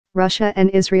Russia and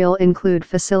Israel include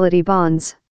facility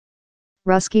bonds.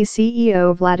 Ruski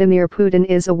CEO Vladimir Putin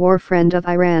is a war friend of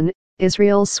Iran,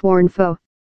 Israel's sworn foe.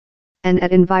 And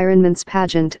at Environment's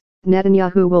Pageant,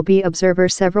 Netanyahu will be observer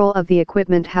several of the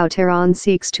equipment how Tehran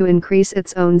seeks to increase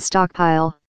its own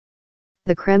stockpile.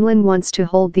 The Kremlin wants to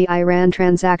hold the Iran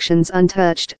transactions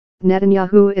untouched.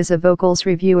 Netanyahu is a vocals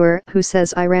reviewer who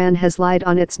says Iran has lied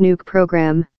on its nuke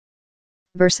program.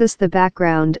 Versus the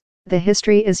background, the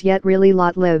history is yet really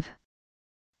lot-live.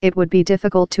 It would be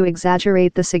difficult to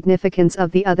exaggerate the significance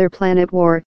of the other planet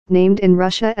war, named in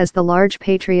Russia as the Large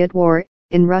Patriot War,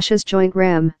 in Russia's joint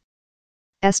RAM.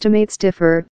 Estimates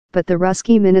differ, but the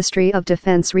Ruski Ministry of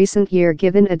Defense recent year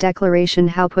given a declaration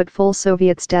how put full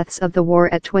Soviets deaths of the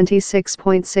war at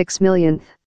 26.6 millionth.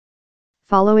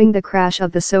 Following the crash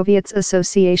of the Soviets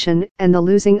Association and the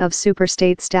losing of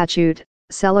superstate statute,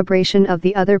 celebration of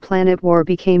the other planet war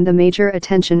became the major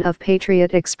attention of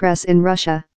Patriot Express in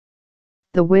Russia.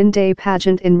 The Wind Day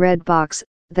pageant in red box,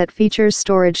 that features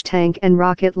storage tank and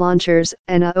rocket launchers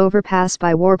and a overpass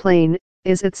by warplane,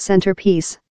 is its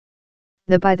centerpiece.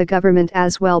 The by the government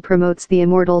as well promotes the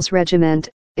Immortals Regiment,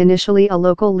 initially a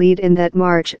local lead in that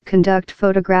march, conduct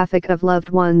photographic of loved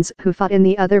ones who fought in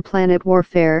the other planet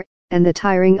warfare, and the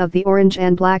tiring of the orange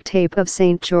and black tape of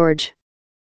St. George.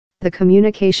 The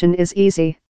communication is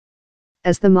easy.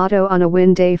 As the motto on a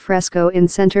Wind Day fresco in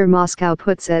center Moscow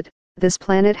puts it, this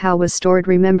planet how was stored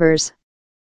remembers.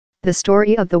 The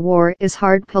story of the war is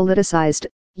hard politicized,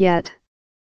 yet.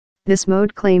 This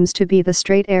mode claims to be the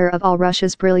straight heir of all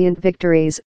Russia's brilliant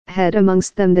victories, had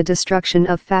amongst them the destruction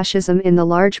of fascism in the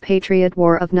Large Patriot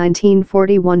War of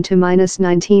 1941 to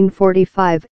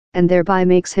 -1945, and thereby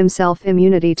makes himself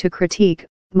immunity to critique.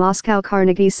 Moscow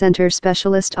Carnegie Center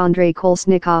specialist Andrei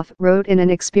Kolesnikov wrote in an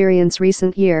experience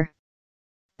recent year.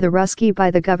 The Ruski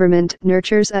by the government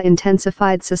nurtures a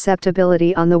intensified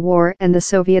susceptibility on the war and the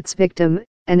Soviets' victim,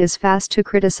 and is fast to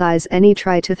criticize any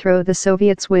try to throw the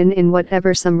Soviets' win in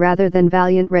whatever some rather than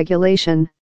valiant regulation.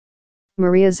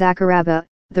 Maria Zakharova,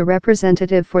 the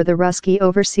representative for the Ruski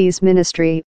Overseas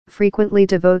Ministry, frequently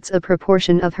devotes a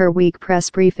proportion of her week press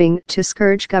briefing to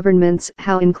scourge governments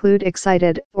how include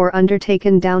excited or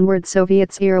undertaken downward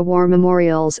Soviets-era war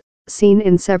memorials, seen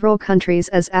in several countries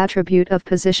as attribute of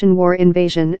position war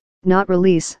invasion, not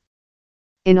release.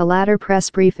 In a latter press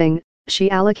briefing, she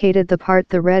allocated the part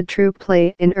the Red Troop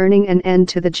play in earning an end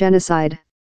to the genocide.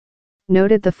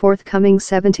 Noted the forthcoming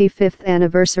 75th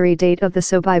anniversary date of the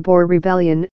Sobibor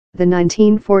Rebellion, the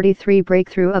 1943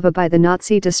 breakthrough of a by the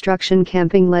Nazi destruction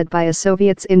camping led by a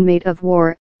Soviets inmate of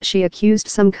war, she accused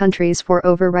some countries for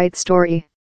overwrite story.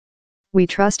 We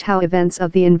trust how events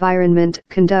of the environment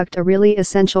conduct a really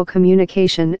essential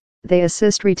communication, they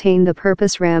assist retain the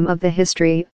purpose ram of the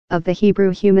history, of the Hebrew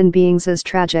human beings as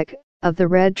tragic, of the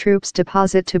Red Troops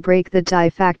deposit to break the die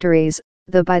factories,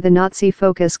 the by the Nazi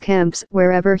focus camps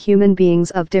wherever human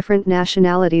beings of different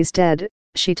nationalities dead,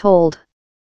 she told.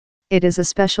 It is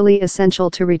especially essential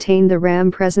to retain the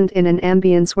RAM present in an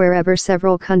ambience wherever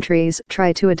several countries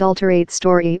try to adulterate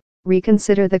story,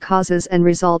 reconsider the causes and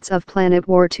results of Planet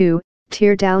War II,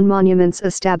 tear down monuments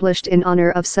established in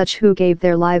honor of such who gave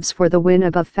their lives for the win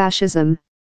above fascism.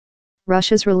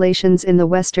 Russia's relations in the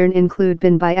Western include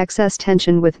been by excess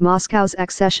tension with Moscow's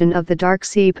accession of the Dark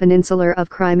Sea Peninsula of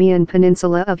Crimean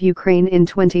Peninsula of Ukraine in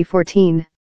 2014.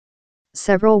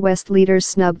 Several West leaders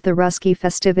snubbed the Ruski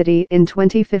festivity in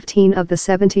 2015 of the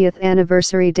 70th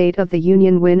anniversary date of the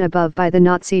Union win above by the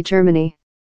Nazi Germany.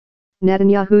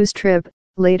 Netanyahu's trip,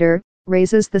 later,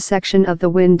 raises the section of the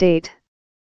win date.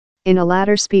 In a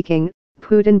latter speaking,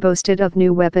 Putin boasted of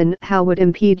new weapon how would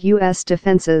impede U.S.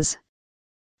 defenses.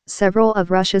 Several of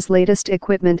Russia's latest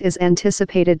equipment is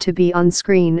anticipated to be on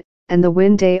screen, and the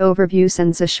Wind Day overview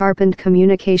sends a sharpened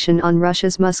communication on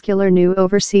Russia's muscular new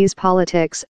overseas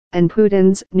politics, and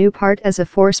Putin's new part as a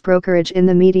force brokerage in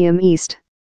the Medium East.